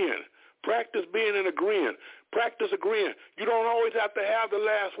agreeing. Practice being in agreeing. Practice agreeing. You don't always have to have the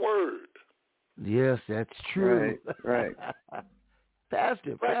last word. Yes, that's true. Right.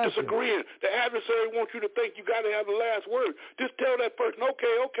 Pastor. Agreeing. The adversary wants you to think you got to have the last word. Just tell that person,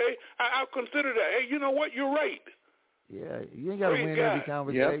 okay, I'll consider that. Hey, you know what? You're right. Yeah, you ain't got to win every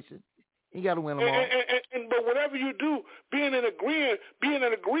conversation. You got to win them all. But whatever you do, being in agreement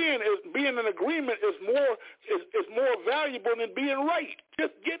is more valuable than being right.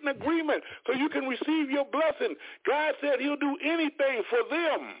 Just get in agreement so you can receive your blessing. God said he'll do anything for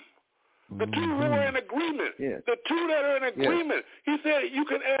them. The two who are in agreement. Yes. The two that are in agreement. Yes. He said you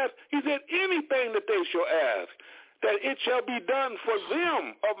can ask. He said anything that they shall ask, that it shall be done for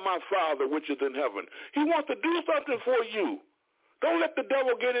them of my Father which is in heaven. He wants to do something for you. Don't let the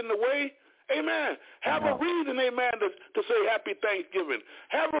devil get in the way. Amen. Have a reason, amen, to say happy Thanksgiving.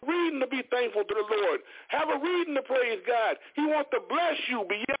 Have a reason to be thankful to the Lord. Have a reason to praise God. He wants to bless you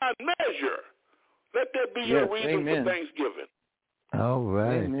beyond measure. Let that be your reason for Thanksgiving. All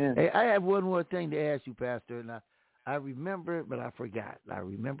right. Amen. Hey, I have one more thing to ask you, Pastor, and I remembered, but I forgot.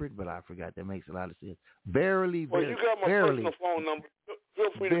 That makes a lot of sense. Verily, you got my personal phone number.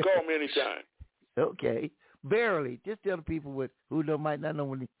 Feel free to call me anytime. Okay. Verily. Just tell the people who might not know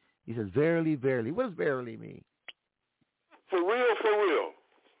when he says verily, verily. What does verily mean? For real, for real.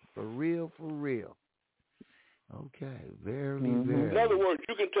 For real, for real. Okay. Verily, verily. In other words,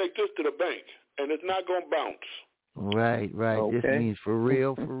 you can take this to the bank, and it's not going to bounce. Right. Okay. This means for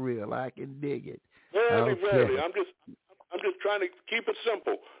real, for real. I can dig it. Verily, verily. I'm just trying to keep it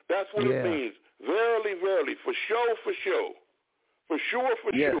simple. That's what it means. Verily, verily. For show, for show. For sure,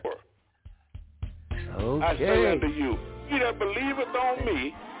 for sure. Okay. I say unto you, he that believeth on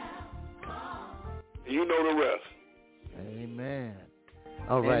me, you know the rest. Amen.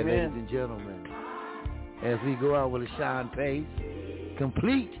 All right, ladies and gentlemen. As we go out with a Sean Pace,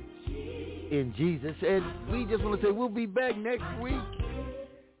 complete in Jesus. And we just want to say we'll be back next week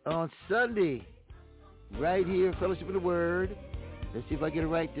on Sunday, right here, Fellowship of the Word. Let's see if I get it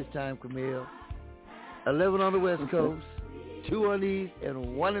right this time, Camille. 11 on the West Coast, 2 on the East,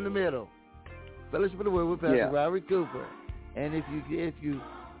 and 1 in the middle. Fellowship of the Word with Pastor Robert Cooper. And if you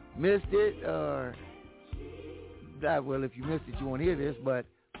missed it, or if you missed it, you won't hear this. But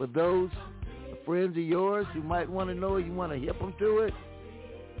for those friends of yours who might want to know, you want to hip them to it,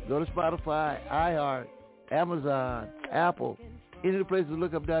 go to Spotify, iHeart, Amazon, Apple, any of the places to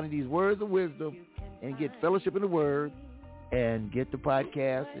look up down in these words of wisdom and get Fellowship in the Word and get the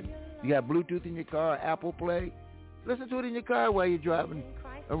podcast. And you got Bluetooth in your car, Apple Play, listen to it in your car while you're driving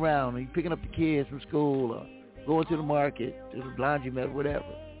around, or you're picking up the kids from school, or going to the market, to the laundromat, whatever.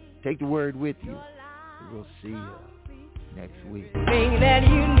 Take the Word with you. We'll see you next week. Everything that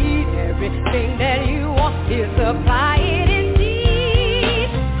you need, everything that you want, He'll supply it indeed.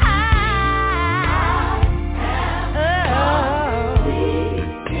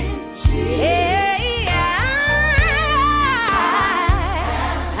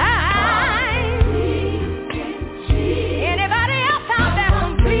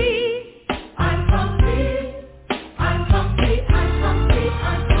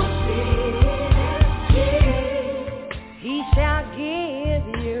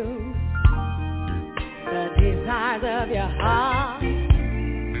 Of your heart,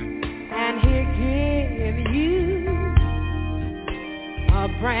 and He'll give you a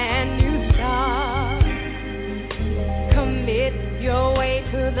brand new start. Commit your way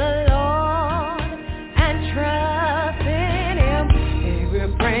to the Lord and trust in Him. He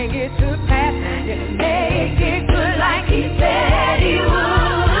will bring it to pass and He'll make it good like He said He would.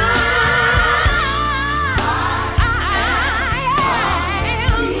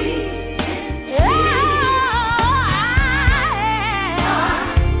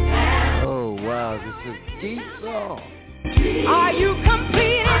 Are you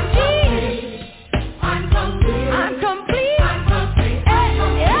complete in Jesus? I'm complete. I'm complete. I'm complete.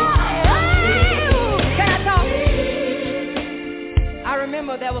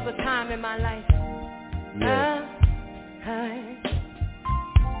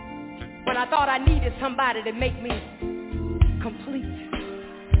 thought I needed somebody to make me complete.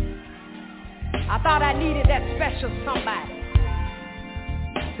 I thought I needed that special somebody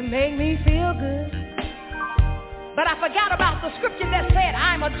to make me feel good. But I forgot about the scripture that said,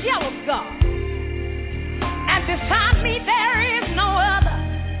 I'm a jealous God. And beside me there is no other.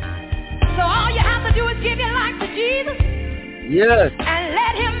 So all you have to do is give your life to Jesus. Yes. And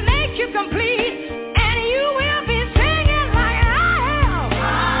let him make you complete. And you will be singing like I am.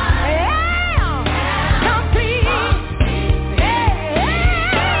 Complete.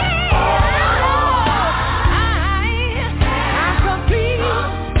 I'm complete.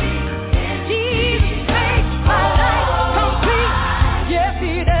 Jesus makes my life complete. Yes,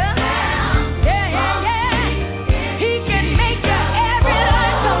 he does. He can make your every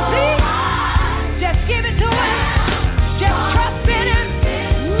life complete. Just give it to him. Just trust in him.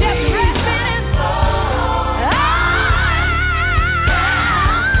 Just rest in him.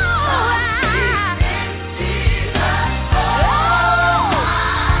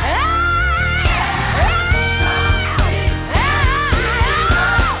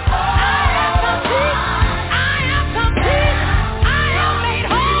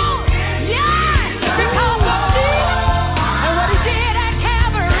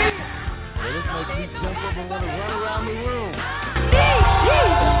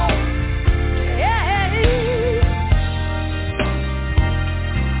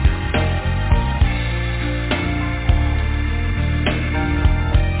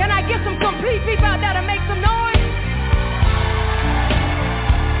 People out there to make some noise.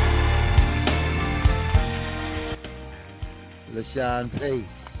 LaShawn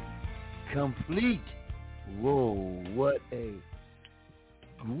Pace, complete. Whoa, what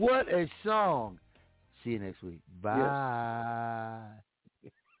a song. See you next week. Bye.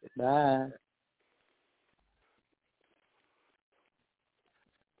 Bye.